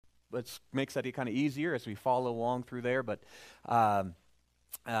it makes that kind of easier as we follow along through there. But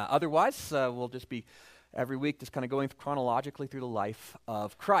otherwise, we'll just be every week just kind of going chronologically through the life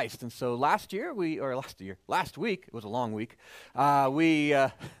of Christ. And so last week, it was a long week,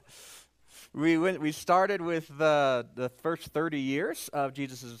 we started with the first 30 years of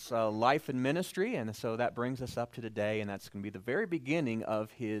Jesus' life and ministry, and so that brings us up to today, and that's going to be the very beginning of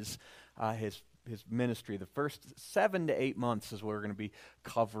his ministry. The first 7 to 8 months is what we're going to be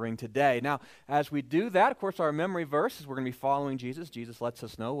covering today. Now, as we do that, of course, our memory verse is we're going to be following Jesus. Jesus lets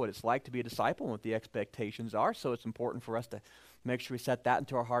us know what it's like to be a disciple and what the expectations are, so it's important for us to make sure we set that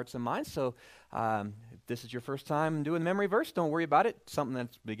into our hearts and minds. So if this is your first time doing memory verse, don't worry about it. Something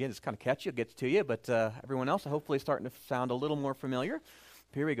that's, again, it's kind of catchy, it gets to you, but everyone else hopefully is starting to sound a little more familiar.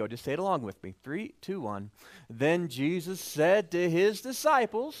 Here we go. Just say it along with me. 3, 2, 1. Then Jesus said to his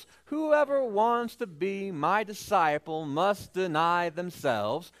disciples, "Whoever wants to be my disciple must deny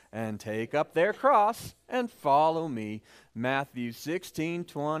themselves and take up their cross and follow me." Matthew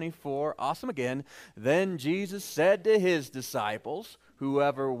 16:24. Awesome again. Then Jesus said to his disciples,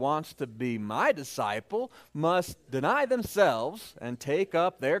 "Whoever wants to be my disciple must deny themselves and take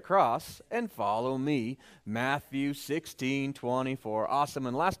up their cross and follow me." Matthew 16:24. Awesome.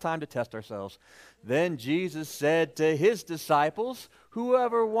 And last time to test ourselves. Then Jesus said to his disciples,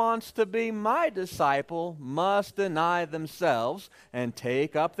 "Whoever wants to be my disciple must deny themselves and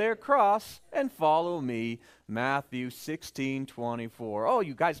take up their cross and follow me." Matthew 16:24. Oh,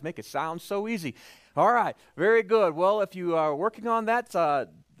 you guys make it sound so easy. All right, very good. Well, if you are working on that,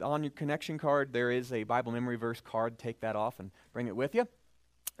 on your connection card, there is a Bible memory verse card. Take that off and bring it with you.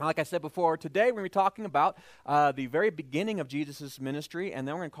 Like I said before, today we're going to be talking about the very beginning of Jesus' ministry, and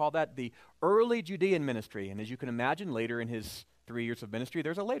then we're going to call that the early Judean ministry. And as you can imagine, later in his 3 years of ministry,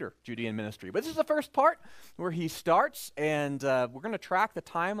 there's a later Judean ministry. But this is the first part where he starts, and we're going to track the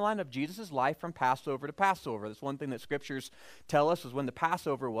timeline of Jesus' life from Passover to Passover. That's one thing that scriptures tell us is when the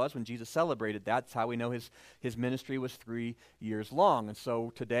Passover was, when Jesus celebrated that. That's how we know his ministry was 3 years long. And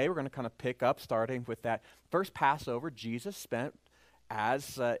so today we're going to kind of pick up starting with that first Passover Jesus spent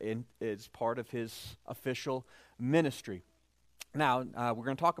as part of his official ministry. Now, we're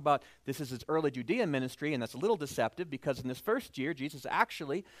going to talk about this is his early Judean ministry, and that's a little deceptive because in this first year, Jesus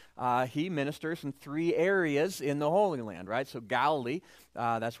actually, he ministers in 3 areas in the Holy Land, right? So Galilee,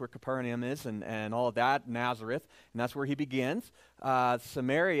 that's where Capernaum is and all of that, Nazareth, and that's where he begins.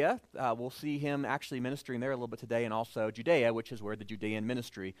 Samaria, we'll see him actually ministering there a little bit today, and also Judea, which is where the Judean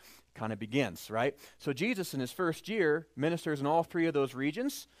ministry kind of begins, right? So Jesus in his first year ministers in all 3 of those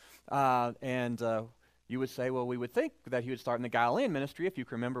regions, you would say, well, we would think that he would start in the Galilean ministry if you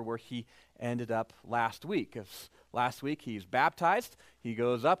can remember where he ended up last week. Last week he's baptized, he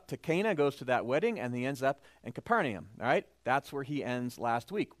goes up to Cana, goes to that wedding, and he ends up in Capernaum, all right? That's where he ends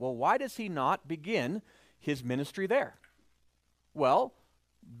last week. Well, why does he not begin his ministry there? Well,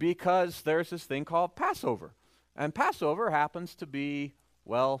 because there's this thing called Passover. And Passover happens to be,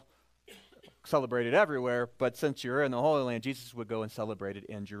 well, celebrated everywhere, but since you're in the Holy Land, Jesus would go and celebrate it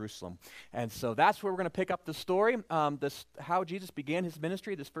in Jerusalem. And so that's where we're going to pick up the story, how Jesus began his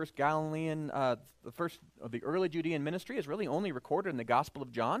ministry. This first Galilean, the first of the early Judean ministry is really only recorded in the Gospel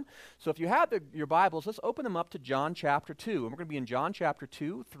of John. So if you have your Bibles, let's open them up to John chapter 2. And we're going to be in John chapter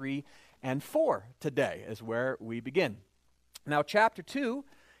 2, 3, and 4 today is where we begin. Now, chapter 2,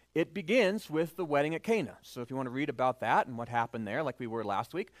 it begins with the wedding at Cana. So if you want to read about that and what happened there, like we were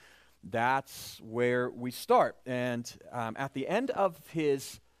last week, that's where we start. And at the end of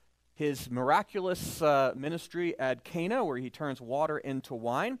his miraculous ministry at Cana, where he turns water into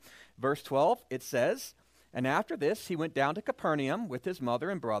wine, verse 12, it says, "And after this he went down to Capernaum with his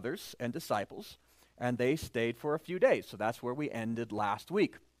mother and brothers and disciples, and they stayed for a few days." So that's where we ended last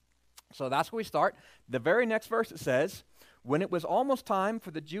week. So that's where we start. The very next verse it says, "When it was almost time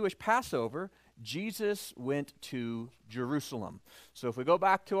for the Jewish Passover, Jesus went to Jerusalem." So if we go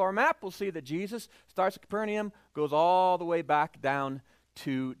back to our map, we'll see that Jesus starts at Capernaum, goes all the way back down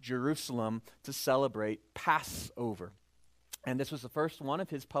to Jerusalem to celebrate Passover. And this was the first one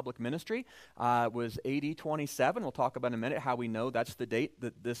of his public ministry. It was AD 27. We'll talk about in a minute how we know that's the date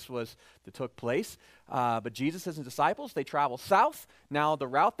that that took place. But Jesus and his disciples, they travel south. Now the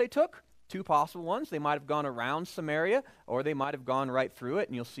route they took, 2 possible ones. They might have gone around Samaria, or they might have gone right through it,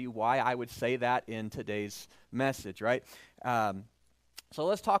 and you'll see why I would say that in today's message, right? So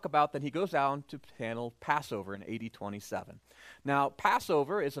let's talk about that. He goes down to handle Passover in AD 27. Now,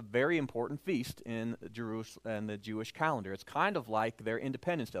 Passover is a very important feast in Jerusalem and the Jewish calendar. It's kind of like their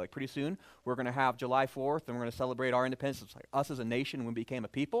Independence Day. Like pretty soon, we're going to have July 4th, and we're going to celebrate our independence. It's like us as a nation when we became a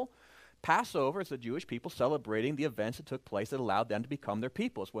people. Passover is the Jewish people celebrating the events that took place that allowed them to become their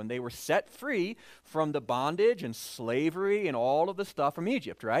peoples when they were set free from the bondage and slavery and all of the stuff from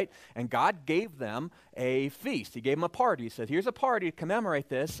Egypt, right? And God gave them a feast. He gave them a party. He said, here's a party to commemorate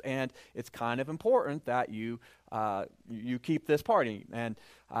this, and it's kind of important that you keep this party and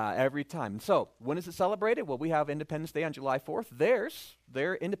every time. So when is it celebrated? Well, we have Independence Day on July 4th.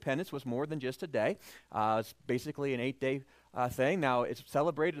 Their independence was more than just a day. It's basically an 8-day thing. Now it's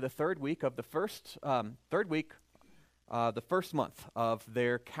celebrated the third week of the first month of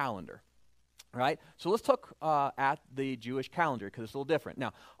their calendar. Right? So let's look at the Jewish calendar because it's a little different.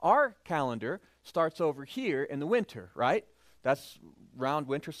 Now, our calendar starts over here in the winter, right? That's around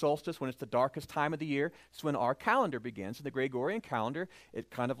winter solstice when it's the darkest time of the year. It's when our calendar begins. In the Gregorian calendar, it's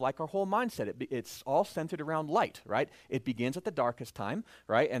kind of like our whole mindset. It's all centered around light, right? It begins at the darkest time,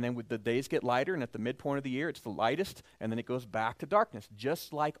 right? And then the days get lighter, and at the midpoint of the year, it's the lightest, and then it goes back to darkness,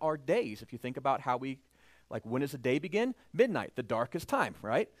 just like our days. If you think about how when does the day begin? Midnight, the darkest time,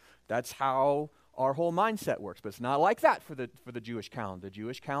 right? That's how our whole mindset works, but it's not like that for the Jewish calendar. The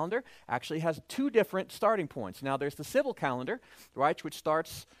Jewish calendar actually has two different starting points. Now, there's the civil calendar, right, which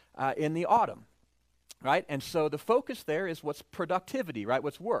starts in the autumn, right? And so the focus there is what's productivity, right,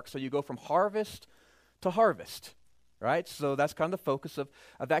 what's work. So you go from harvest to harvest, right? So that's kind of the focus of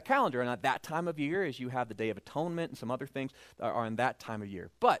that calendar. And at that time of year, as you have the Day of Atonement and some other things that are in that time of year.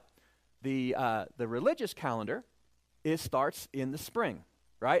 But the religious calendar starts in the spring.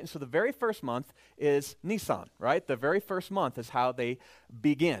 Right? And so the very first month is Nisan, right? The very first month is how they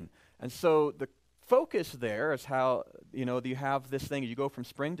begin. And so the focus there is how, you have this thing, as you go from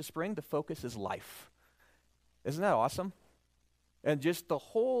spring to spring, the focus is life. Isn't that awesome? And just the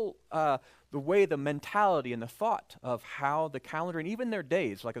whole, the way, the mentality and the thought of how the calendar and even their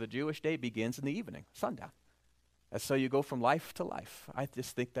days, like the Jewish day, begins in the evening, sundown. And so you go from life to life. I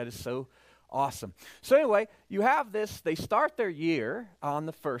just think that is so awesome. So anyway, you have this, they start their year on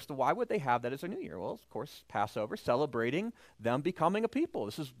the first. Why would they have that as their new year? Well, of course, Passover, celebrating them becoming a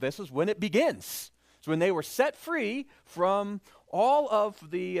people. This is when it begins. It's when they were set free from all of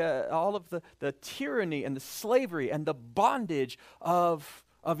the tyranny and the slavery and the bondage of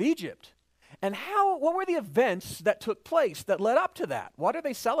Egypt. And what were the events that took place that led up to that? What are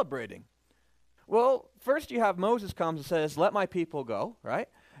they celebrating? Well, first you have Moses comes and says, let my people go, right?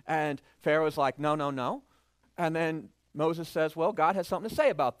 And Pharaoh's like, no, no, no. And then Moses says, well, God has something to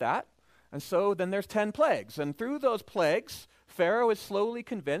say about that. And so then there's 10 plagues. And through those plagues, Pharaoh is slowly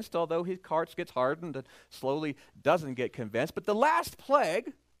convinced, although his heart gets hardened and slowly doesn't get convinced. But the last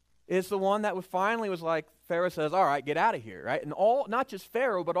plague is the one that finally was like, Pharaoh says, all right, get out of here, right? And not just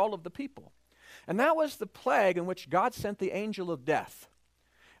Pharaoh, but all of the people. And that was the plague in which God sent the angel of death.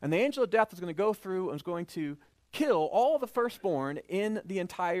 And the angel of death was going to go through and was going to kill all the firstborn in the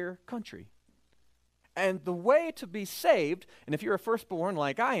entire country. And the way to be saved, and if you're a firstborn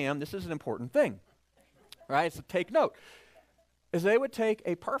like I am, this is an important thing, right? So take note, is they would take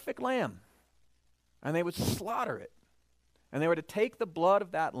a perfect lamb and they would slaughter it. And they were to take the blood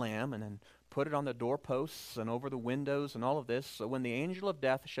of that lamb and then put it on the doorposts and over the windows and all of this. So when the angel of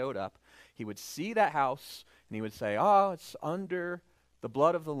death showed up, he would see that house and he would say, it's under the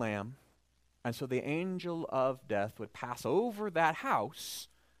blood of the lamb. And so the angel of death would pass over that house,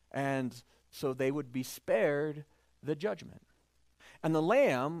 and so they would be spared the judgment. And the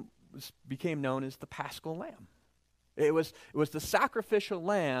lamb became known as the Paschal Lamb. It was the sacrificial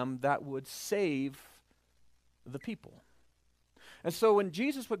lamb that would save the people. And so when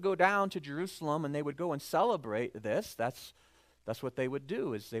Jesus would go down to Jerusalem and they would go and celebrate this, that's what they would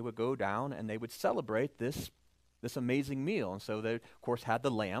do, is they would go down and they would celebrate this amazing meal. And so they, of course, had the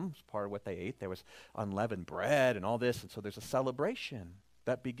lamb as part of what they ate. There was unleavened bread and all this. And so there's a celebration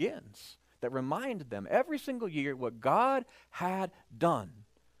that begins that reminded them every single year what God had done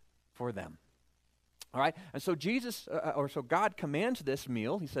for them. All right? And so God commands this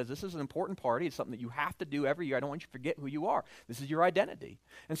meal. He says, this is an important party. It's something that you have to do every year. I don't want you to forget who you are. This is your identity.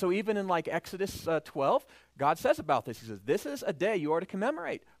 And so even in Exodus 12, God says about this, he says, this is a day you are to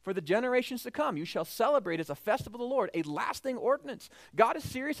commemorate for the generations to come. You shall celebrate as a festival of the Lord, a lasting ordinance. God is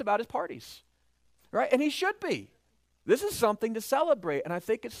serious about his parties, right? And he should be. This is something to celebrate, and I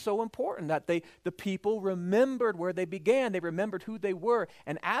think it's so important that the people remembered where they began. They remembered who they were,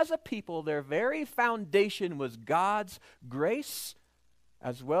 and as a people, their very foundation was God's grace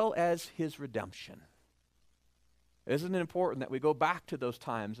as well as his redemption. Isn't it important that we go back to those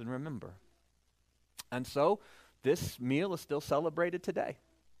times and remember? And so this meal is still celebrated today,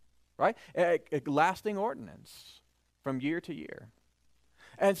 right? A lasting ordinance from year to year.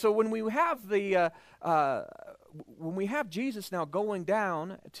 And so when we have when we have Jesus now going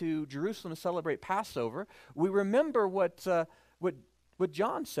down to Jerusalem to celebrate Passover, we remember what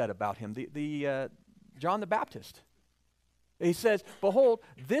John said about him, John the Baptist. He says, "Behold,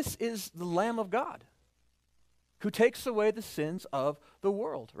 this is the Lamb of God who takes away the sins of the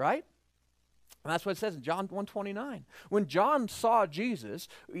world," right? And that's what it says in John 1:29. When John saw Jesus,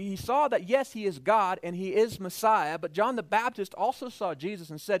 he saw that, yes, he is God and he is Messiah, but John the Baptist also saw Jesus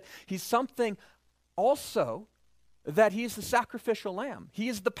and said he's something also, that he is the sacrificial lamb. He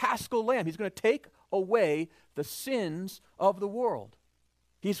is the paschal lamb. He's going to take away the sins of the world.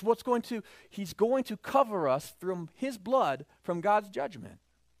 He's going to cover us from his blood from God's judgment.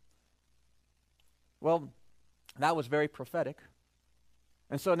 Well, that was very prophetic.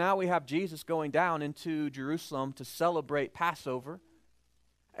 And so now we have Jesus going down into Jerusalem to celebrate Passover.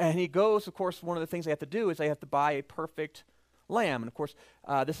 And he goes, of course, one of the things they have to do is they have to buy a perfect lamb. And of course,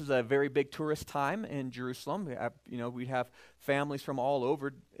 this is a very big tourist time in Jerusalem. We'd have families from all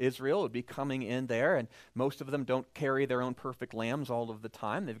over Israel would be coming in there, and most of them don't carry their own perfect lambs all of the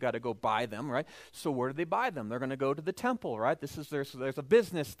time. They've got to go buy them, right? So where do they buy them? They're going to go to the temple, right? There's a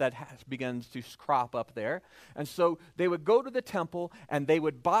business that begins to crop up there. And so they would go to the temple and they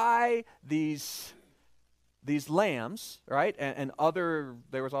would buy these lambs, right, and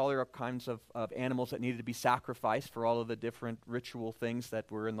there was all other kinds of animals that needed to be sacrificed for all of the different ritual things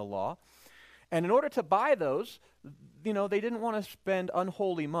that were in the law. And in order to buy those, they didn't want to spend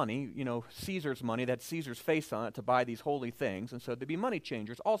unholy money, Caesar's money, that had Caesar's face on it, to buy these holy things. And so there'd be money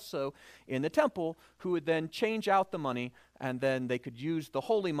changers also in the temple who would then change out the money, and then they could use the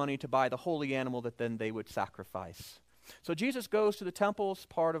holy money to buy the holy animal that then they would sacrifice. So Jesus goes to the temple as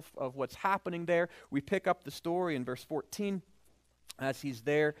part of what's happening there. We pick up the story in verse 14 as he's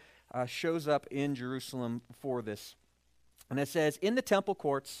there, shows up in Jerusalem for this. And it says, "In the temple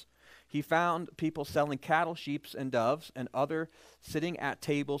courts, he found people selling cattle, sheep, and doves, and other sitting at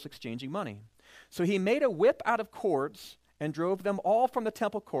tables exchanging money. So he made a whip out of cords and drove them all from the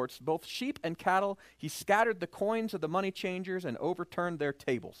temple courts, both sheep and cattle. He scattered the coins of the money changers and overturned their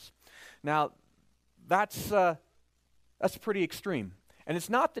tables." Now, that's pretty extreme. And it's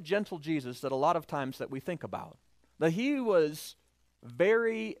not the gentle Jesus that a lot of times that we think about. That he was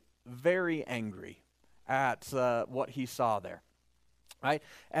very, very angry at what he saw there. Right?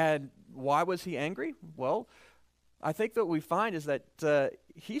 And why was he angry? Well, I think that what we find is that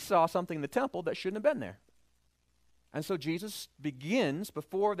he saw something in the temple that shouldn't have been there. And so Jesus begins,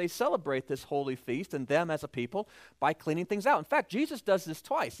 before they celebrate this holy feast and them as a people, by cleaning things out. In fact, Jesus does this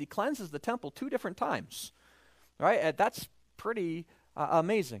twice. He cleanses the temple 2 different times. Right? And that's pretty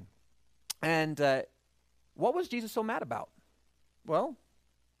amazing. And what was Jesus so mad about? Well,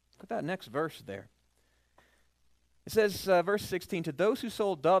 look at that next verse there. It says, verse 16, "To those who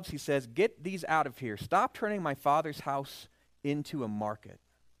sold doves, he says, 'Get these out of here. Stop turning my Father's house into a market.'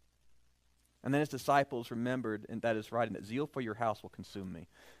 And then his disciples remembered, and that is right, and that zeal for your house will consume me."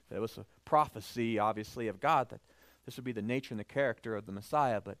 That was a prophecy, obviously, of God, that this would be the nature and the character of the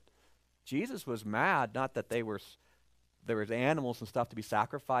Messiah. But Jesus was mad, not that there was animals and stuff to be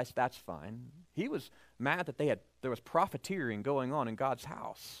sacrificed. That's fine. He was mad that there was profiteering going on in God's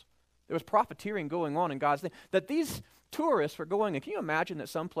house. There was profiteering going on in God's name. That these tourists were going, and can you imagine that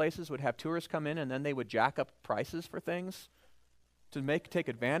some places would have tourists come in and then they would jack up prices for things to take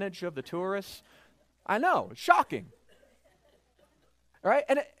advantage of the tourists? I know, it's shocking. Right?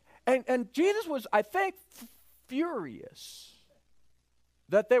 And Jesus was, I think, furious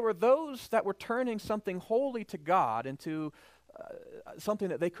that there were those that were turning something holy to God into something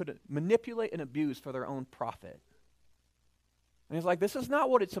that they could manipulate and abuse for their own profit. And he's like, this is not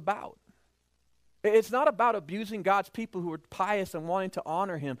what it's about. It's not about abusing God's people who are pious and wanting to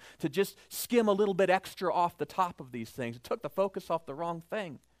honor him to just skim a little bit extra off the top of these things. It took the focus off the wrong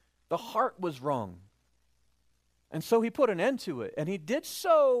thing. The heart was wrong. And so he put an end to it. And he did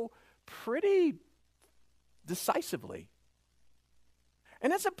so pretty decisively.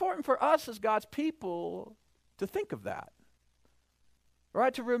 And it's important for us as God's people to think of that.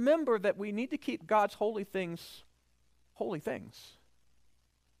 Right? To remember that we need to keep God's holy things holy things.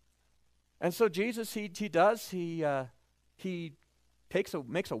 And so Jesus, he makes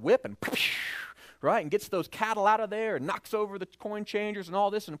a whip and right, and gets those cattle out of there and knocks over the coin changers and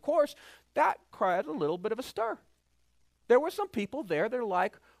all this. And of course, that created a little bit of a stir. There were some people there that are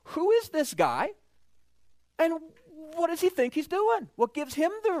like, who is this guy? And what does he think he's doing? What gives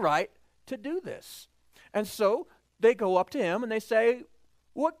him the right to do this? And so they go up to him and they say,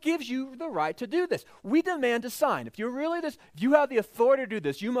 What gives you the right to do this? We demand a sign. If you have the authority to do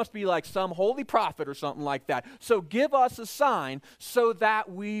this, you must be like some holy prophet or something like that. So give us a sign so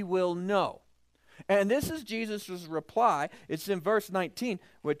that we will know. And this is Jesus' reply. It's in verse 19,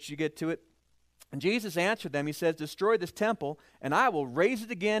 which you get to it. And Jesus answered them. He says, destroy this temple, and I will raise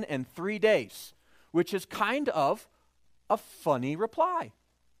it again in 3 days, which is kind of a funny reply,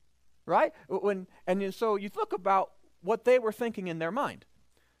 right? So you look about what they were thinking in their mind.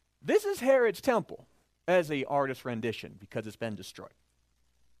 This is Herod's temple as a artist rendition because it's been destroyed.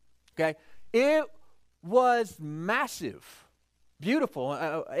 Okay? It was massive,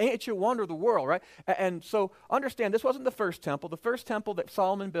 beautiful, ancient wonder of the world, right? And so understand, this wasn't the first temple. The first temple that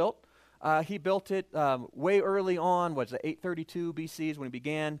Solomon built, he built it way early on, 832 BC is when he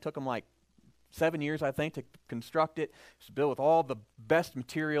began. Took him like 7 years, I think, to construct it. It was built with all the best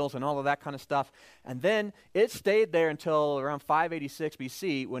materials and all of that kind of stuff. And then it stayed there until around 586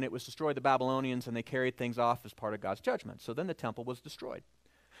 BC when it was destroyed by the Babylonians and they carried things off as part of God's judgment. So then the temple was destroyed.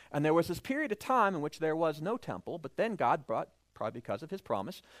 And there was this period of time in which there was no temple, but then God brought, probably because of his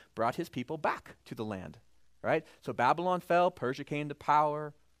promise, brought his people back to the land, right? So Babylon fell, Persia came to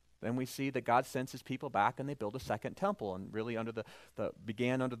power. Then we see that God sends his people back and they build a second temple, and really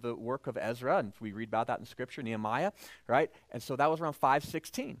began under the work of Ezra, and we read about that in Scripture, Nehemiah, right? And so that was around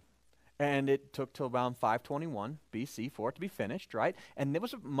 516. And it took till around 521 BC for it to be finished, right? And it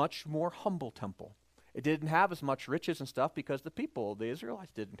was a much more humble temple. It didn't have as much riches and stuff because the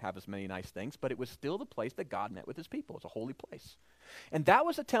Israelites didn't have as many nice things, but it was still the place that God met with his people. It was a holy place. And that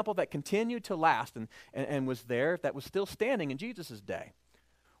was a temple that continued to last and was there, that was still standing in Jesus' day.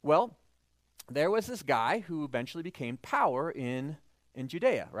 Well, there was this guy who eventually became power in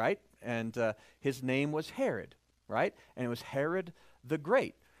Judea, right? And his name was Herod, right? And it was Herod the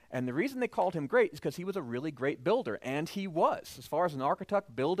Great. And the reason they called him great is because he was a really great builder, and he was. As far as an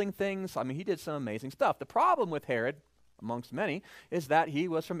architect building things, I mean, he did some amazing stuff. The problem with Herod, amongst many, is that he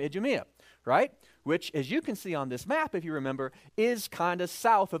was from Idumea, right? Which, as you can see on this map, if you remember, is kind of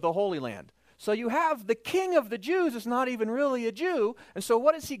south of the Holy Land. So you have the king of the Jews is not even really a Jew, and so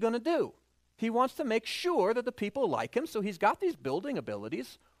what is he going to do? He wants to make sure that the people like him, so he's got these building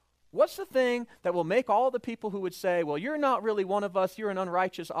abilities. What's the thing that will make all the people who would say, well, you're not really one of us, you're an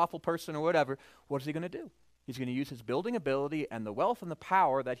unrighteous, awful person or whatever, what is he going to do? He's going to use his building ability and the wealth and the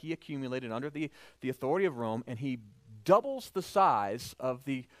power that he accumulated under the authority of Rome, and he doubles the size of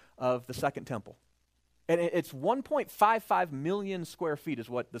the second temple. And it's 1.55 million square feet is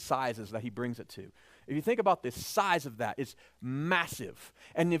what the size is that he brings it to. If you think about the size of that, it's massive.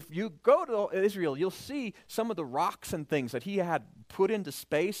 And if you go to Israel, you'll see some of the rocks and things that he had put into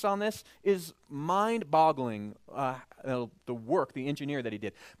space on this is mind-boggling, the work, the engineer that he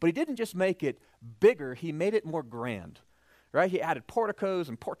did. But he didn't just make it bigger, he made it more grand. Right? He added porticos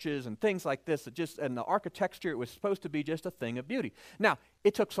and porches and things like this, and the architecture, it was supposed to be just a thing of beauty. Now,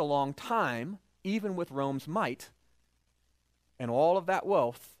 it took so long time, even with Rome's might and all of that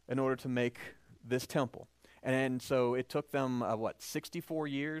wealth, in order to make this temple. And so it took them, 64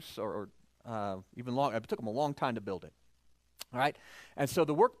 years or even longer. It took them a long time to build it. All right? And so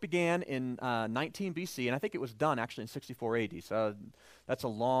the work began in 19 BC, and I think it was done actually in 64 AD. So that's a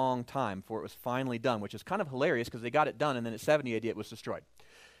long time before it was finally done, which is kind of hilarious because they got it done, and then at 70 AD it was destroyed.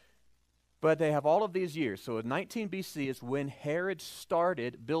 But they have all of these years. So in 19 BC is when Herod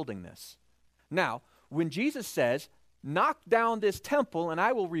started building this. Now, when Jesus says, knock down this temple and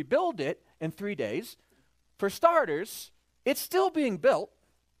I will rebuild it in 3 days, for starters, it's still being built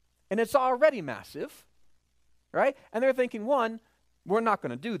and it's already massive, right? And they're thinking, one, we're not going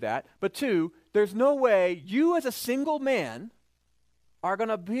to do that, but two, there's no way you as a single man are going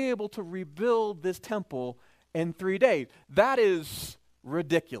to be able to rebuild this temple in 3 days. That is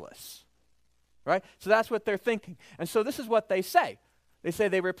ridiculous, right? So that's what they're thinking. And so this is what they say.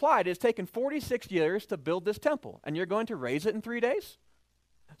 They replied, it's taken 46 years to build this temple, and you're going to raise it in 3 days?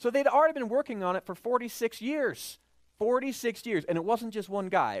 So they'd already been working on it for 46 years. 46 years. And it wasn't just one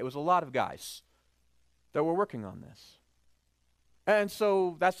guy. It was a lot of guys that were working on this. And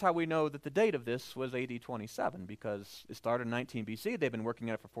so that's how we know that the date of this was AD 27, because it started in 19 BC. They've been working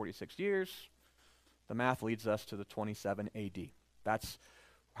on it for 46 years. The math leads us to the 27 AD. That's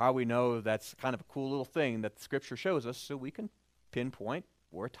how we know that's kind of a cool little thing that Scripture shows us, so we can pinpoint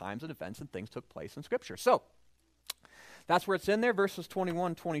where times and events and things took place in Scripture. So that's where it's in there. Verses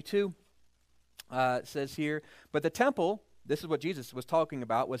 21, 22 it says here, but the temple, this is what Jesus was talking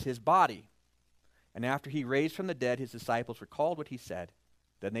about, was his body. And after he raised from the dead, his disciples recalled what he said.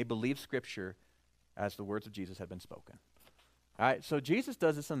 Then they believed Scripture as the words of Jesus had been spoken. All right, so Jesus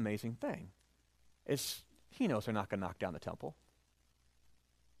does this amazing thing. He knows they're not going to knock down the temple.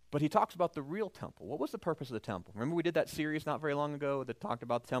 But he talks about the real temple. What was the purpose of the temple? Remember we did that series not very long ago that talked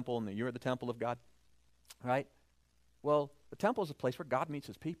about the temple and that you're the temple of God, right? Well, the temple is a place where God meets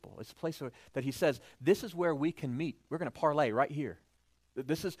his people. It's a place that he says, this is where we can meet. We're going to parlay right here.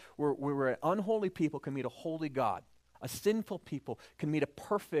 This is where an unholy people can meet a holy God. A sinful people can meet a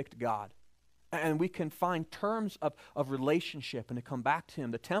perfect God. And we can find terms of relationship and to come back to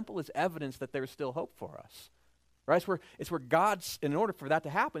him. The temple is evidence that there is still hope for us. Right? It's where God's, in order for that to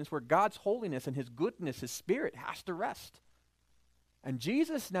happen, it's where God's holiness and his goodness, his spirit has to rest. And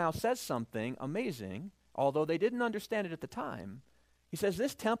Jesus now says something amazing, although they didn't understand it at the time. He says,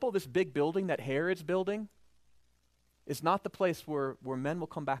 this temple, this big building that Herod's building, is not the place where men will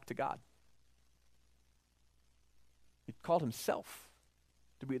come back to God. He called himself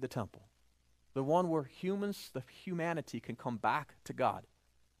to be the temple. The one where humanity can come back to God.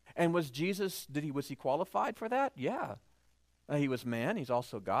 And was he qualified for that? Yeah. He was man, he's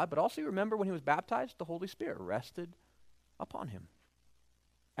also God, but also you remember when he was baptized, the Holy Spirit rested upon him.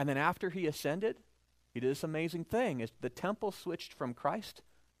 And then after he ascended, he did this amazing thing. The temple switched from Christ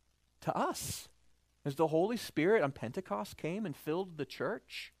to us. As the Holy Spirit on Pentecost came and filled the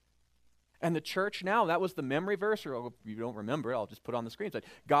church. And the church now, that was the memory verse, or if you don't remember it, I'll just put it on the screen. It said,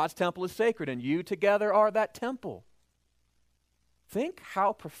 God's temple is sacred, and you together are that temple. Think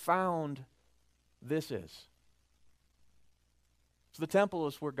how profound this is. So the temple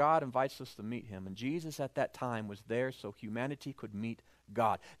is where God invites us to meet him, and Jesus at that time was there so humanity could meet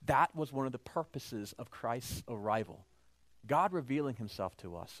God. That was one of the purposes of Christ's arrival. God revealing himself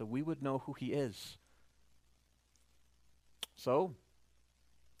to us so we would know who he is. So,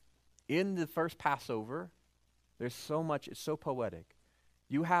 in the first Passover, there's so much, it's so poetic.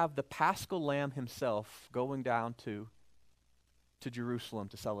 You have the Paschal Lamb himself going down to Jerusalem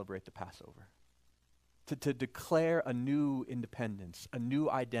to celebrate the Passover. To declare a new independence, a new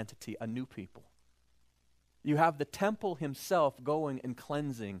identity, a new people. You have the temple himself going and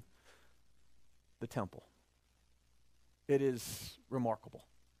cleansing the temple. It is remarkable.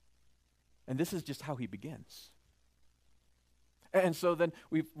 And this is just how he begins. And so then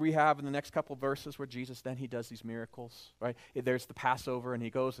we have in the next couple verses where Jesus then he does these miracles, right? There's the Passover and he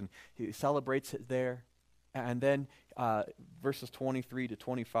goes and he celebrates it there. And then verses 23 to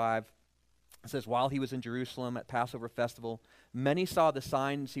 25, it says, while he was in Jerusalem at Passover festival, many saw the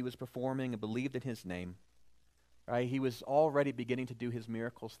signs he was performing and believed in his name. Right? He was already beginning to do his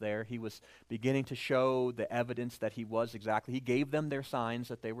miracles there. He was beginning to show the evidence that he was exactly. He gave them their signs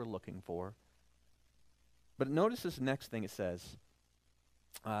that they were looking for. But notice this next thing it says,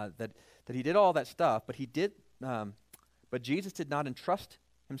 that he did all that stuff, but but Jesus did not entrust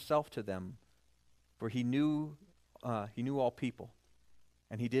himself to them, for he knew all people.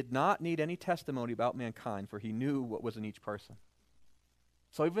 And he did not need any testimony about mankind, for he knew what was in each person.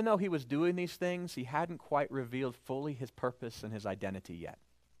 So even though he was doing these things, he hadn't quite revealed fully his purpose and his identity yet.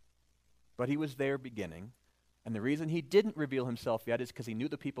 But he was there beginning. And the reason he didn't reveal himself yet is because he knew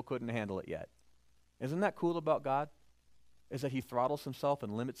the people couldn't handle it yet. Isn't that cool about God? Is that he throttles himself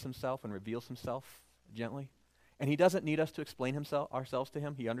and limits himself and reveals himself gently. And he doesn't need us to explain ourselves to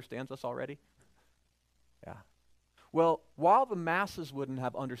him. He understands us already. Yeah. Well, while the masses wouldn't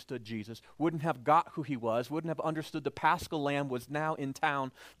have understood Jesus, wouldn't have got who he was, wouldn't have understood the Paschal Lamb was now in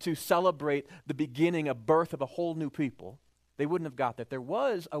town to celebrate the beginning, a birth of a whole new people, they wouldn't have got that. There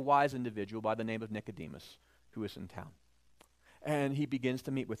was a wise individual by the name of Nicodemus who was in town. And he begins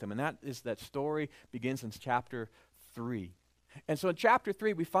to meet with him. And that story begins in chapter 3. And so in chapter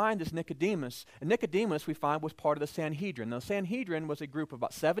 3, we find this Nicodemus. And Nicodemus, we find, was part of the Sanhedrin. Now, the Sanhedrin was a group of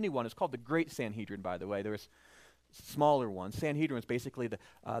about 71. It's called the Great Sanhedrin, by the way. There was smaller ones. Sanhedrin was basically the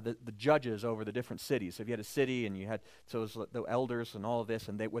judges over the different cities. So if you had a city and it was the elders and all of this,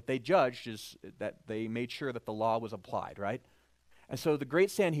 and what they judged is that they made sure that the law was applied, right? And so the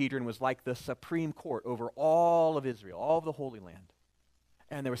Great Sanhedrin was like the supreme court over all of Israel, all of the Holy Land.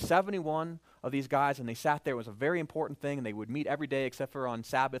 And there were 71 of these guys, and they sat there. It was a very important thing, and they would meet every day except for on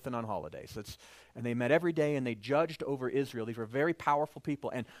Sabbath and on holidays. And they met every day, and they judged over Israel. These were very powerful people,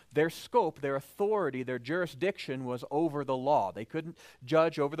 and their scope, their authority, their jurisdiction was over the law. They couldn't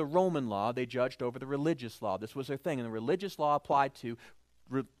judge over the Roman law. They judged over the religious law. This was their thing, and the religious law applied to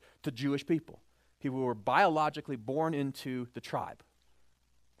Jewish people. People who were biologically born into the tribe.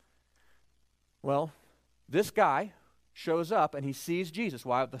 Well, this guy shows up and he sees Jesus.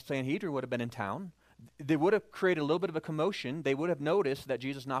 While the Sanhedrin would have been in town, they would have created a little bit of a commotion. They would have noticed that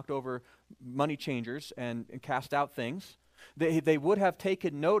Jesus knocked over money changers and cast out things. They would have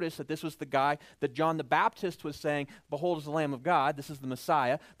taken notice that this was the guy that John the Baptist was saying, behold is the Lamb of God, this is the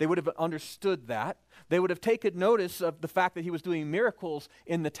Messiah. They would have understood that. They would have taken notice of the fact that he was doing miracles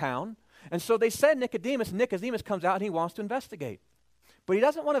in the town. And so they send Nicodemus, and Nicodemus comes out and he wants to investigate. But he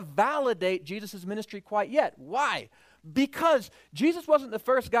doesn't want to validate Jesus' ministry quite yet. Why? Because Jesus wasn't the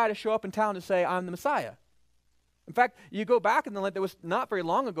first guy to show up in town to say, I'm the Messiah. In fact, you go back in the land, there was not very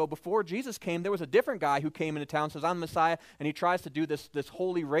long ago, before Jesus came, there was a different guy who came into town, says, I'm the Messiah, and he tries to do this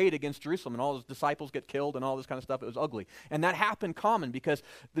holy raid against Jerusalem, and all his disciples get killed and all this kind of stuff. It was ugly. And that happened common because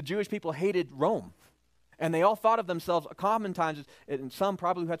the Jewish people hated Rome. And they all thought of themselves, common times, and some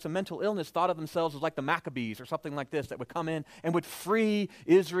probably who had some mental illness thought of themselves as like the Maccabees or something like this that would come in and would free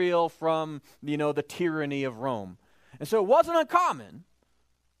Israel from, the tyranny of Rome. And so it wasn't uncommon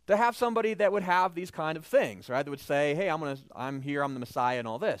to have somebody that would have these kind of things, right? That would say, hey, I'm here, I'm the Messiah and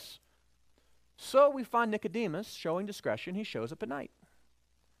all this. So we find Nicodemus showing discretion. He shows up at night.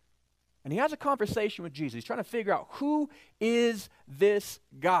 And he has a conversation with Jesus. He's trying to figure out, who is this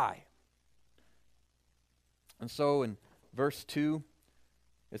guy? And so in verse 2,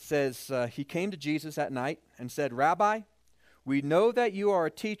 it says, he came to Jesus at night and said, Rabbi, we know that you are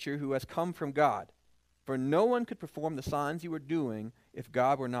a teacher who has come from God, for no one could perform the signs you are doing if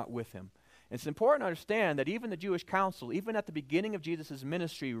God were not with him. And it's important to understand that even the Jewish council, even at the beginning of Jesus'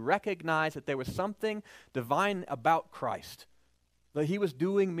 ministry, recognized that there was something divine about Christ, that he was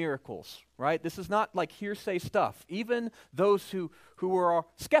doing miracles, right? This is not like hearsay stuff. Even those who were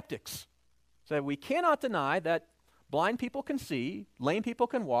skeptics said, we cannot deny that blind people can see, lame people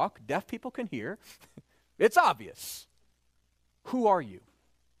can walk, deaf people can hear. It's obvious. Who are you?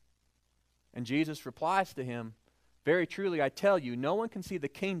 And Jesus replies to him, very truly I tell you, no one can see the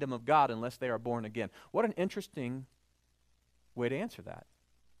kingdom of God unless they are born again. What an interesting way to answer that.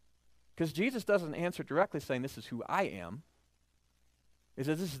 Because Jesus doesn't answer directly saying this is who I am. He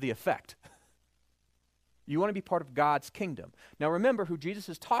says this is the effect. You want to be part of God's kingdom. Now remember who Jesus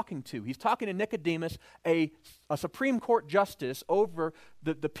is talking to. He's talking to Nicodemus, a Supreme Court justice over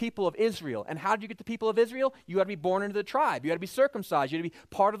the people of Israel. And how did you get the people of Israel? You had to be born into the tribe. You had to be circumcised. You had to be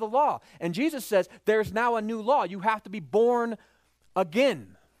part of the law. And Jesus says there's now a new law. You have to be born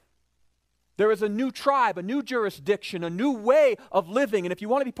again. There is a new tribe, a new jurisdiction, a new way of living. And if you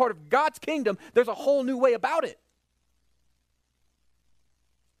want to be part of God's kingdom, there's a whole new way about it.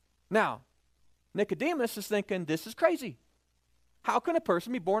 Now, Nicodemus is thinking, this is crazy. How can a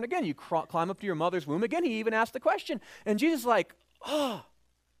person be born again? You climb up to your mother's womb again. He even asked the question. And Jesus is like,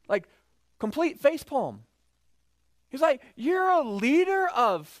 complete facepalm. He's like, you're a leader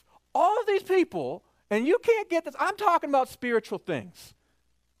of all of these people, and you can't get this. I'm talking about spiritual things.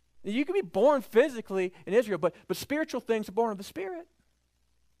 You can be born physically in Israel, but spiritual things are born of the Spirit.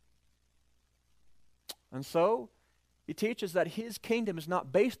 And so he teaches that his kingdom is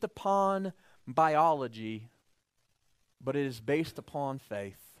not based upon biology, but it is based upon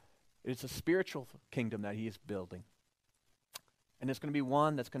faith. It's a spiritual kingdom that he is building. And it's going to be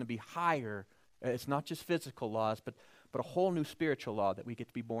one that's going to be higher. It's not just physical laws, but a whole new spiritual law that we get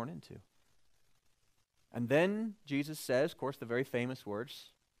to be born into. And then Jesus says, of course, the very famous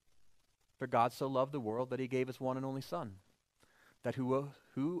words, for God so loved the world that he gave his one and only Son, that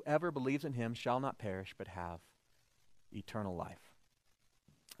whoever believes in him shall not perish but have eternal life.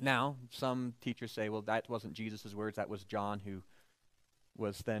 Now, some teachers say, well, that wasn't Jesus' words, that was John who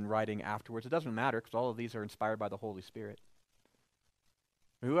was then writing afterwards. It doesn't matter because all of these are inspired by the Holy Spirit.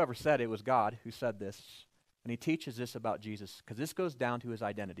 Whoever said it was God who said this, and he teaches this about Jesus because this goes down to his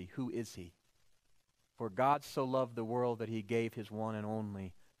identity. Who is he? For God so loved the world that he gave his one and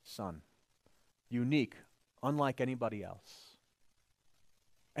only Son. Unique, unlike anybody else.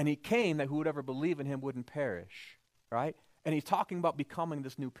 And he came that who would ever believe in him wouldn't perish, right? And he's talking about becoming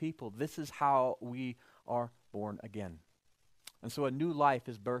this new people. This is how we are born again. And so a new life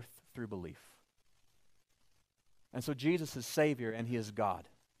is birthed through belief. And so Jesus is Savior and he is God.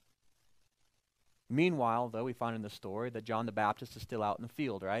 Meanwhile, though, we find in the story that John the Baptist is still out in the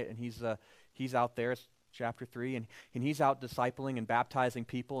field, right? And he's out there, it's chapter 3, and he's out discipling and baptizing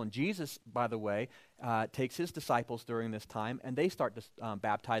people. And Jesus, by the way, takes his disciples during this time, and they start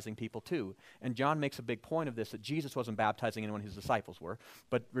baptizing people too. And John makes a big point of this, that Jesus wasn't baptizing anyone, his disciples were.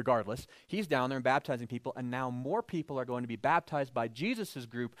 But regardless, he's down there and baptizing people, and now more people are going to be baptized by Jesus'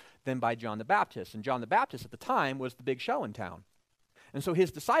 group than by John the Baptist. And John the Baptist at the time was the big show in town. And so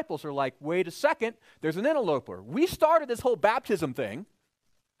his disciples are like, wait a second, there's an interloper. We started this whole baptism thing,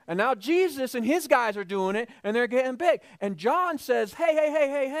 and now Jesus and his guys are doing it, and they're getting big. And John says,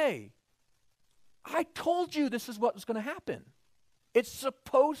 hey, I told you this is what was going to happen. It's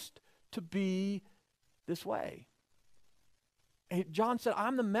supposed to be this way. John said,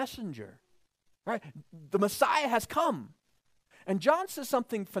 I'm the messenger. Right? The Messiah has come. And John says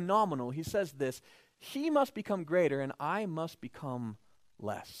something phenomenal. He says this, he must become greater and I must become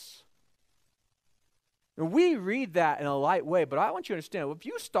less. And we read that in a light way, but I want you to understand, if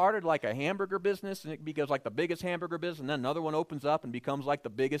you started like a hamburger business and it becomes like the biggest hamburger business and then another one opens up and becomes like the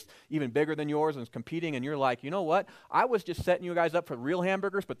biggest, even bigger than yours and is competing, and you're like, you know what? I was just setting you guys up for real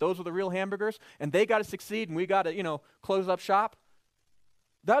hamburgers, but those are the real hamburgers and they got to succeed and we got to, close up shop.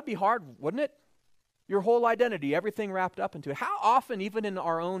 That'd be hard, wouldn't it? Your whole identity, everything wrapped up into it. How often, even in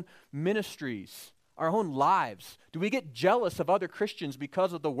our own ministries, our own lives, do we get jealous of other Christians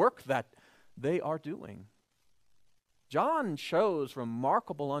because of the work that they are doing? John shows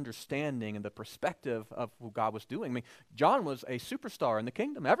remarkable understanding and the perspective of who God was doing. I mean, John was a superstar in the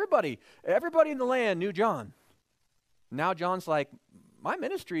kingdom. Everybody in the land knew John. Now John's like, my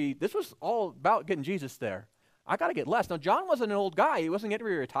ministry, this was all about getting Jesus there. I got to get less. Now, John wasn't an old guy. He wasn't getting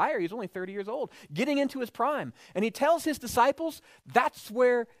ready to retire. He was only 30 years old, getting into his prime. And he tells his disciples, that's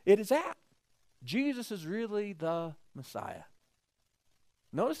where it is at. Jesus is really the Messiah.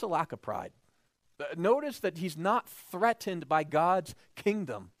 Notice the lack of pride. Notice that he's not threatened by God's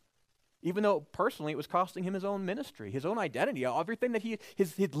kingdom, even though personally it was costing him his own ministry, his own identity, everything that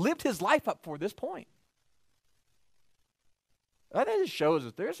he'd lived his life up for this point. That just shows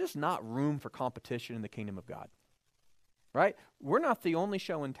us there's just not room for competition in the kingdom of God, right? We're not the only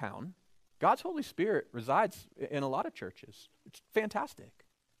show in town. God's Holy Spirit resides in a lot of churches. It's fantastic.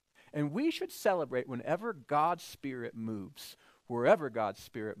 And we should celebrate whenever God's Spirit moves, wherever God's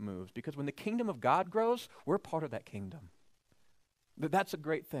Spirit moves, because when the kingdom of God grows, we're part of that kingdom. That's a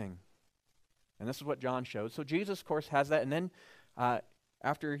great thing. And this is what John showed. So Jesus, of course, has that. And then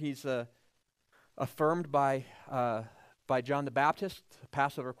after he's affirmed by John the Baptist,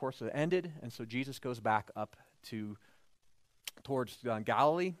 Passover, of course, has ended, and so Jesus goes back up towards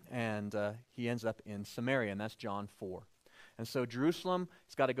Galilee, and he ends up in Samaria, and that's John 4. And so Jerusalem,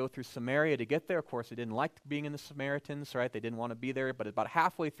 he's got to go through Samaria to get there. Of course, they didn't like being in the Samaritans, right? They didn't want to be there, but about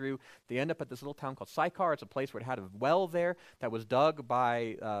halfway through, they end up at this little town called Sychar. It's a place where it had a well there that was dug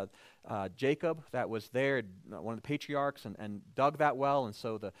by Jacob, that was there, one of the patriarchs, and dug that well. And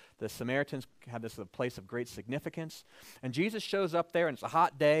so the Samaritans had this place of great significance. And Jesus shows up there, and it's a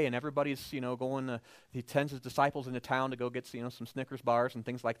hot day, and everybody's, going, he sends his disciples into town to go get, some Snickers bars and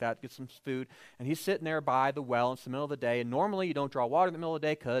things like that, get some food. And he's sitting there by the well. It's the middle of the day, and normally you don't draw water in the middle of the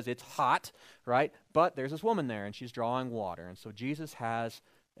day because it's hot, right? But there's this woman there, and she's drawing water. And so Jesus has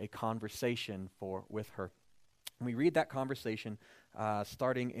a conversation with her. And we read that conversation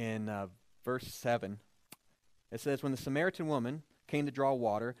starting in verse 7. It says, when the Samaritan woman came to draw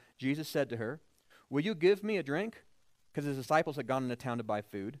water, Jesus said to her, will you give me a drink? Because his disciples had gone into town to buy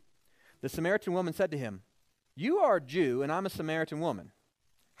food. The Samaritan woman said to him, you are a Jew, and I'm a Samaritan woman.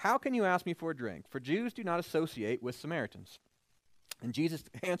 How can you ask me for a drink? For Jews do not associate with Samaritans. And Jesus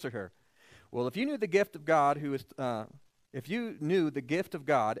answered her, well, if you knew the gift of God, if you knew the gift of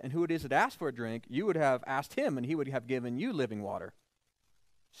God and who it is that asked for a drink, you would have asked him, and he would have given you living water.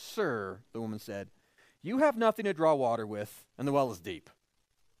 Sir, the woman said, you have nothing to draw water with, and the well is deep.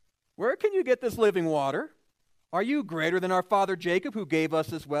 Where can you get this living water? Are you greater than our father Jacob, who gave us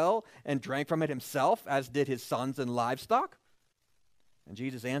this well and drank from it himself, as did his sons and livestock? And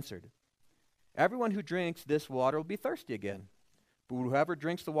Jesus answered, everyone who drinks this water will be thirsty again, but whoever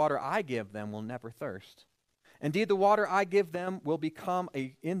drinks the water I give them will never thirst. Indeed, the water I give them will become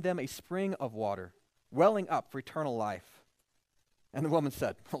in them a spring of water, welling up for eternal life. And the woman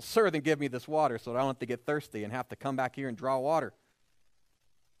said, well, sir, then give me this water so that I don't have to get thirsty and have to come back here and draw water.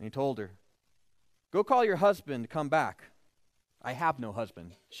 And he told her, go call your husband, come back. I have no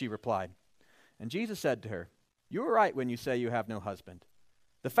husband, she replied. And Jesus said to her, you are right when you say you have no husband.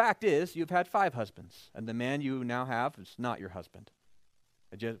 The fact is, you've had 5 husbands, and the man you now have is not your husband.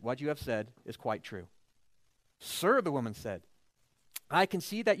 What you have said is quite true. Sir, the woman said, I can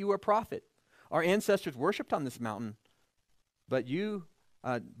see that you are a prophet. Our ancestors worshipped on this mountain, but you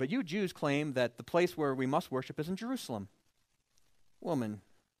Jews claim that the place where we must worship is in Jerusalem. Woman,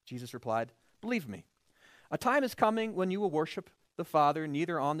 Jesus replied, believe me, a time is coming when you will worship the Father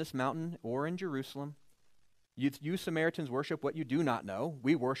neither on this mountain or in Jerusalem. You Samaritans worship what you do not know.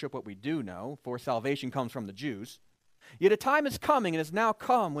 We worship what we do know, for salvation comes from the Jews. Yet a time is coming and has now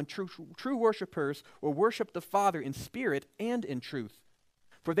come when true worshipers will worship the Father in spirit and in truth.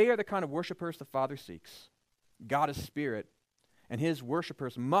 For they are the kind of worshipers the Father seeks. God is spirit, and his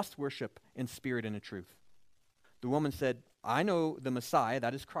worshipers must worship in spirit and in truth. The woman said, I know the Messiah,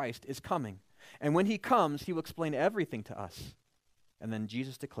 that is Christ, is coming. And when he comes, he will explain everything to us. And then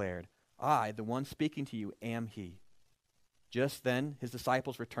Jesus declared, I, the one speaking to you, am he. Just then his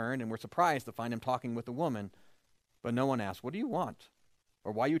disciples returned and were surprised to find him talking with a woman. But no one asked, "What do you want?"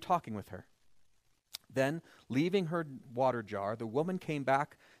 or "Why are you talking with her?" Then, leaving her water jar, the woman came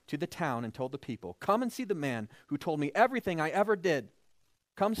back to the town and told the people, "Come and see the man who told me everything I ever did.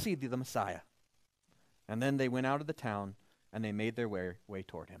 Come see the Messiah." And then they went out of the town and they made their way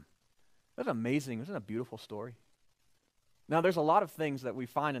toward him. That's amazing. Isn't it a beautiful story? Now, there's a lot of things that we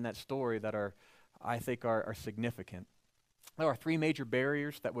find in that story that I think are significant. There are three major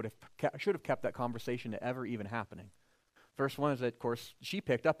barriers that should have kept that conversation to ever even happening. First one is that, of course, she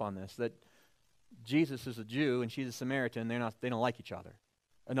picked up on this, that Jesus is a Jew and she's a Samaritan. They don't like each other.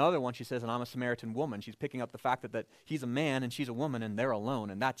 Another one, she says, "And I'm a Samaritan woman." She's picking up the fact that he's a man and she's a woman and they're alone,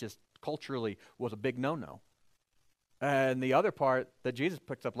 and that just culturally was a big no-no. And the other part that Jesus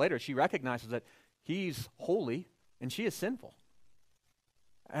picks up later, she recognizes that he's holy and she is sinful.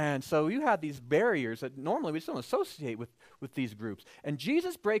 And so you have these barriers that normally we just don't associate with these groups. And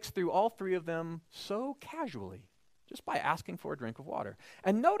Jesus breaks through all three of them so casually, just by asking for a drink of water.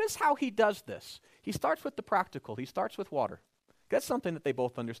 And notice how he does this. He starts with the practical. He starts with water. That's something that they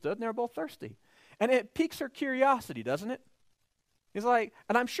both understood, and they were both thirsty. And it piques her curiosity, doesn't it? He's like,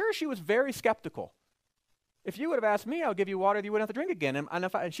 and I'm sure she was very skeptical. If you would have asked me, I'll give you water, you wouldn't have to drink again.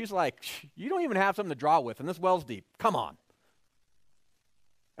 And she's like, "You don't even have something to draw with, and this well's deep. Come on."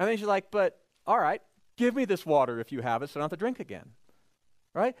 And then she's like, "But, all right, give me this water if you have it so I don't have to drink again."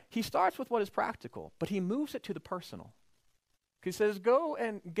 Right? He starts with what is practical, but he moves it to the personal. He says, "Go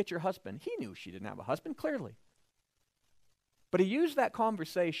and get your husband." He knew she didn't have a husband, clearly. But he used that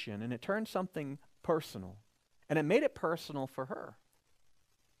conversation, and it turned something personal. And it made it personal for her.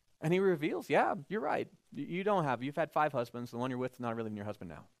 And he reveals, "Yeah, you're right. You've had 5 husbands. The one you're with is not really your husband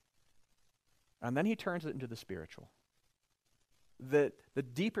now." And then he turns it into the spiritual. The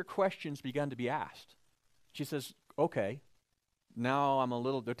deeper questions began to be asked. She says, "Okay, now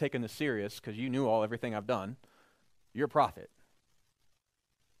they're taking this serious because you knew everything I've done. You're a prophet.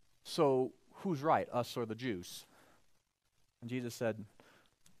 So who's right, us or the Jews?" And Jesus said,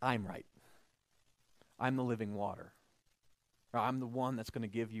 "I'm right. I'm the living water. Or I'm the one that's going to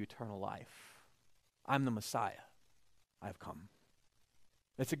give you eternal life. I'm the Messiah. I've come."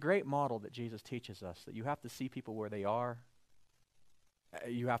 It's a great model that Jesus teaches us, that you have to see people where they are.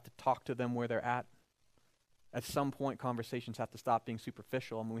 You have to talk to them where they're at. At some point, conversations have to stop being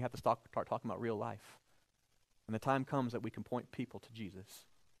superficial, and we have to start talking about real life. And the time comes that we can point people to Jesus.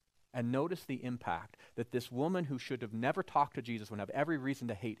 And notice the impact that this woman who should have never talked to Jesus, would have every reason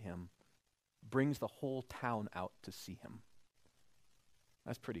to hate him, brings the whole town out to see him.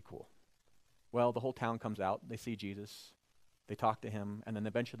 That's pretty cool. Well, the whole town comes out. They see Jesus. They talk to him. And then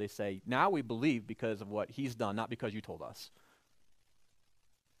eventually they say, "Now we believe because of what he's done, not because you told us."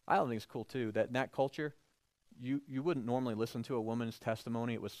 I don't think it's cool, too, that in that culture, you wouldn't normally listen to a woman's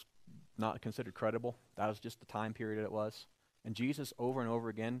testimony. It was not considered credible. That was just the time period it was. And Jesus, over and over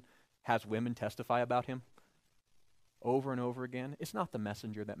again, has women testify about him. Over and over again. It's not the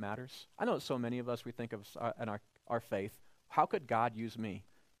messenger that matters. I know so many of us, we think of in our faith, how could God use me?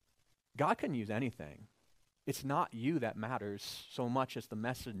 God can use anything. It's not you that matters so much as the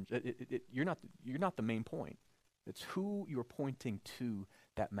message. You're not the main point. It's who you're pointing to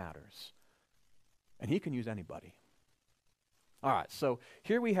that matters. And he can use anybody. All right, so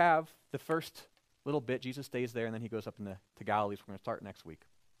here we have the first little bit. Jesus stays there, and then he goes up to Galilee, so we're going to start next week.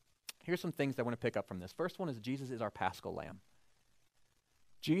 Here's some things that I want to pick up from this. First one is Jesus is our Paschal Lamb.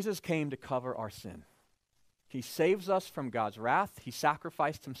 Jesus came to cover our sin. He saves us from God's wrath. He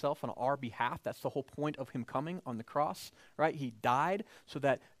sacrificed himself on our behalf. That's the whole point of him coming on the cross, right? He died so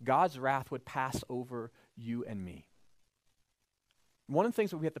that God's wrath would pass over you and me. One of the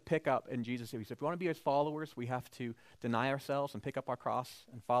things that we have to pick up in Jesus, if we want to be his followers, we have to deny ourselves and pick up our cross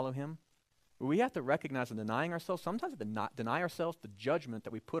and follow him. But we have to recognize in denying ourselves, sometimes deny ourselves the judgment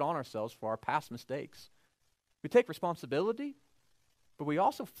that we put on ourselves for our past mistakes. We take responsibility, but we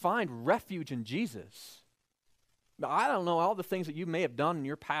also find refuge in Jesus. Now, I don't know all the things that you may have done in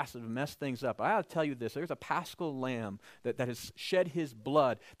your past that have messed things up. I got to tell you this. There's a Paschal Lamb that has shed his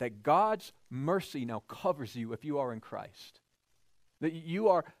blood, that God's mercy now covers you if you are in Christ. That you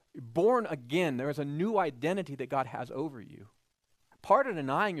are born again. There is a new identity that God has over you. Part of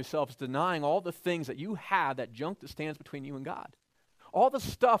denying yourself is denying all the things that you have, that junk that stands between you and God. All the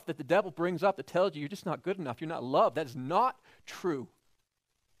stuff that the devil brings up that tells you you're just not good enough, you're not loved. That is not true.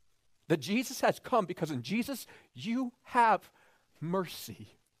 That Jesus has come because in Jesus you have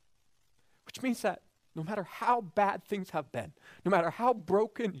mercy. Which means that no matter how bad things have been, no matter how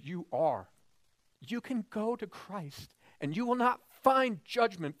broken you are, you can go to Christ and you will not find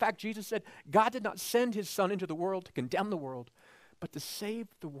judgment. In fact, Jesus said, God did not send his Son into the world to condemn the world, but to save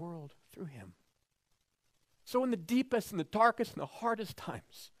the world through him. So in the deepest and the darkest and the hardest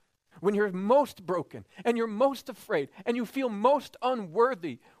times, when you're most broken and you're most afraid and you feel most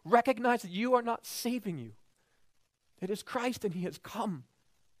unworthy, recognize that you are not saving you. It is Christ and he has come.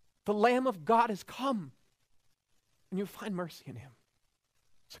 The Lamb of God has come. And you find mercy in him.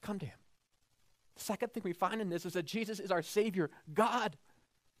 So come to him. The second thing we find in this is that Jesus is our Savior, God.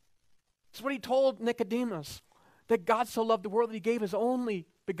 It's what he told Nicodemus, that God so loved the world that he gave his only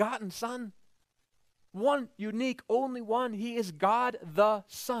begotten Son. One unique, only one. He is God the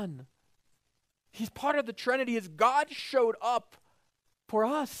Son. He's part of the Trinity as God showed up for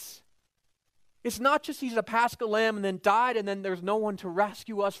us. It's not just he's a Paschal lamb and then died and then there's no one to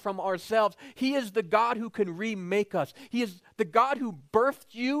rescue us from ourselves. He is the God who can remake us. He is the God who birthed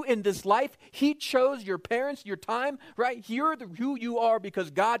you in this life. He chose your parents, your time, right? You're who you are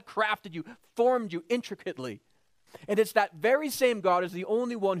because God crafted you, formed you intricately. And it's that very same God is the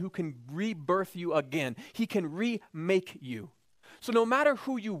only one who can rebirth you again. He can remake you. So no matter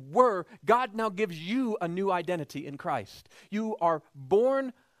who you were, God now gives you a new identity in Christ. You are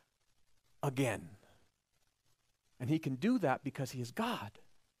born again. And he can do that because he is God.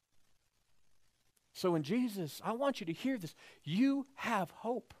 So in Jesus, I want you to hear this. You have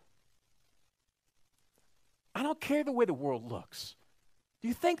hope. I don't care the way the world looks. Do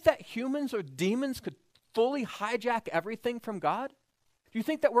you think that humans or demons could fully hijack everything from God? Do you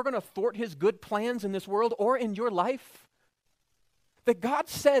think that we're going to thwart his good plans in this world or in your life? That God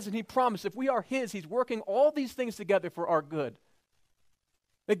says and he promised if we are his, he's working all these things together for our good.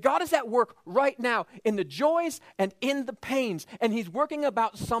 That God is at work right now in the joys and in the pains, and he's working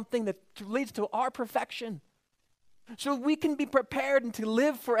about something that leads to our perfection. So we can be prepared and to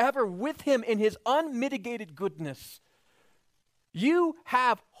live forever with him in his unmitigated goodness. You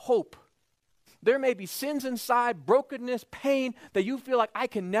have hope. There may be sins inside, brokenness, pain that you feel like I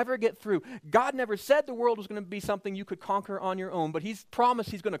can never get through. God never said the world was going to be something you could conquer on your own, but he's promised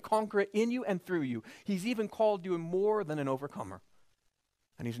he's going to conquer it in you and through you. He's even called you more than an overcomer.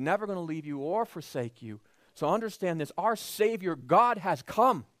 And he's never going to leave you or forsake you. So understand this, our Savior, God, has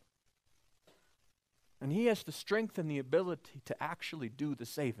come. And he has the strength and the ability to actually do the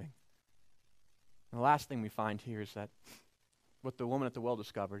saving. And the last thing we find here is that what the woman at the well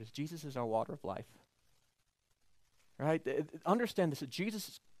discovered is Jesus is our water of life. Right? Understand this, that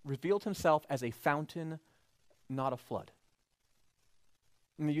Jesus revealed himself as a fountain, not a flood.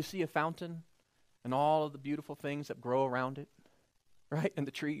 I mean, you see a fountain and all of the beautiful things that grow around it, right? And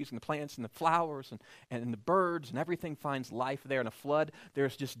the trees and the plants and the flowers and the birds and everything finds life there. In a flood,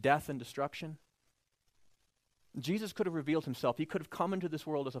 there's just death and destruction. Jesus could have revealed himself. He could have come into this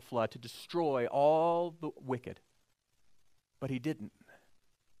world as a flood to destroy all the wicked. But he didn't.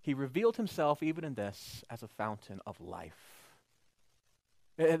 He revealed himself even in this as a fountain of life.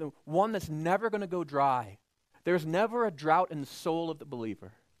 And one that's never going to go dry. There's never a drought in the soul of the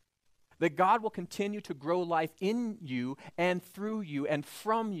believer. That God will continue to grow life in you and through you and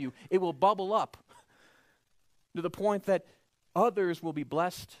from you. It will bubble up to the point that others will be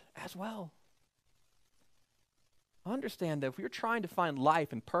blessed as well. Understand that if you're trying to find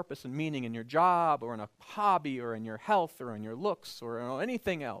life and purpose and meaning in your job or in a hobby or in your health or in your looks or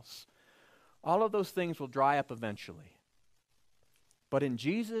anything else, all of those things will dry up eventually. But in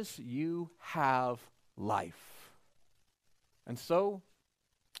Jesus, you have life. And so,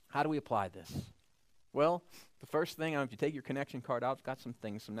 how do we apply this? Well, the first thing, if you take your connection card out, it's got some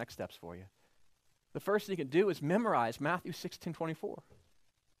next steps for you. The first thing you can do is memorize Matthew 16:24.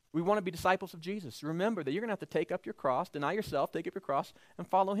 We want to be disciples of Jesus. Remember that you're going to have to take up your cross, deny yourself, take up your cross, and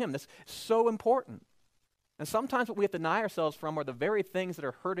follow him. That's so important. And sometimes what we have to deny ourselves from are the very things that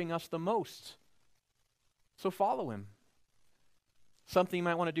are hurting us the most. So follow him. Something you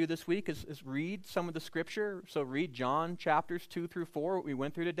might want to do this week is read some of the scripture. So read John chapters 2 through 4, what we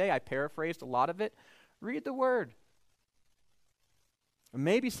went through today. I paraphrased a lot of it. Read the word. And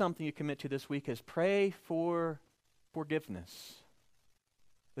maybe something you commit to this week is pray for forgiveness.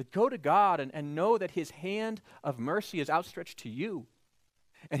 But go to God and know that his hand of mercy is outstretched to you.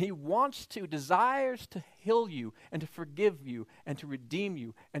 And he desires to heal you and to forgive you and to redeem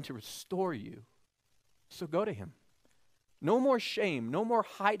you and to restore you. So go to him. No more shame, no more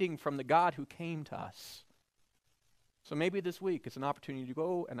hiding from the God who came to us. So maybe this week it's an opportunity to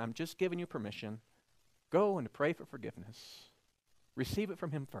go, and I'm just giving you permission, go and to pray for forgiveness. Receive it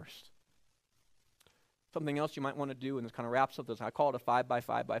from him first. Something else you might want to do, and this kind of wraps up this, I call it a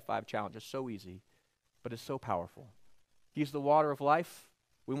 5x5x5 challenge. It's so easy, but it's so powerful. He's the water of life.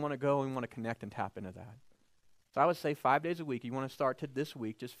 We want to go and we want to connect and tap into that. So I would say 5 days a week. You want to start to this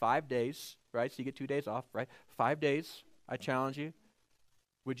week, just 5 days, right? So you get 2 days off, right? 5 days, I challenge you.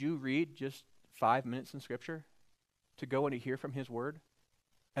 Would you read just 5 minutes in Scripture to go and to hear from His Word?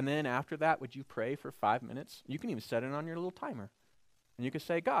 And then after that, would you pray for 5 minutes? You can even set it on your little timer. And you can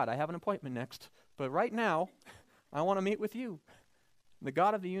say, God, I have an appointment next, but right now, I want to meet with you. The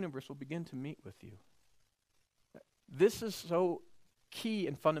God of the universe will begin to meet with you. This is so key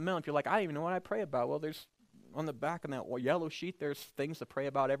and fundamental. If you're like, I don't even know what I pray about. Well, there's on the back of that yellow sheet, there's things to pray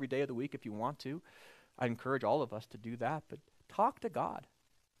about every day of the week if you want to. I encourage all of us to do that, but talk to God.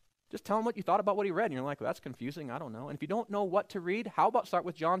 Just tell him what you thought about what he read, and you're like, well, that's confusing, I don't know. And if you don't know what to read, how about start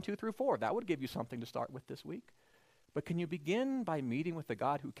with John 2 through 4? That would give you something to start with this week. But can you begin by meeting with the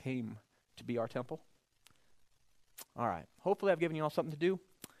God who came to be our temple? All right. Hopefully I've given you all something to do.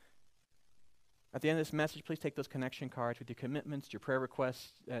 At the end of this message, please take those connection cards with your commitments, your prayer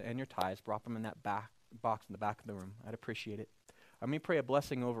requests, and your tithes. Drop them in that box in the back of the room. I'd appreciate it. Let me pray a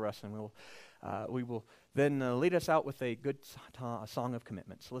blessing over us, and we will then lead us out with a good song of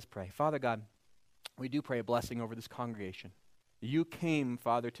commitment. So let's pray. Father God, we do pray a blessing over this congregation. You came,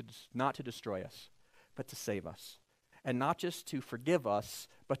 Father, not to destroy us, but to save us. And not just to forgive us,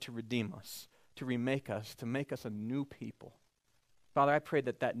 but to redeem us, to remake us, to make us a new people. Father, I pray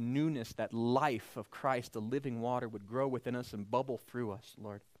that that newness, that life of Christ, the living water, would grow within us and bubble through us,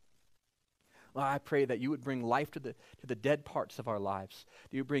 Lord. Lord, I pray that you would bring life to the dead parts of our lives,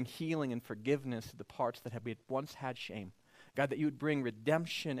 that you would bring healing and forgiveness to the parts that we had once had shame. God, that you would bring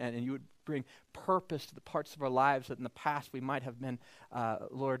redemption and you would bring purpose to the parts of our lives that in the past we might have been,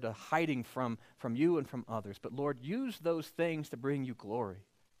 Lord, hiding from you and from others. But Lord, use those things to bring you glory.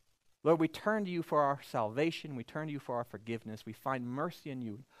 Lord, we turn to you for our salvation. We turn to you for our forgiveness. We find mercy in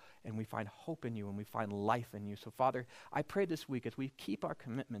you, and we find hope in you, and we find life in you. So, Father, I pray this week as we keep our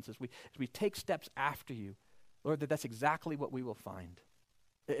commitments, as we take steps after you, Lord, that that's exactly what we will find.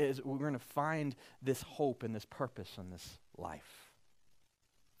 Is we're going to find this hope and this purpose and this life.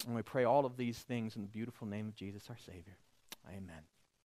 And we pray all of these things in the beautiful name of Jesus, our Savior. Amen.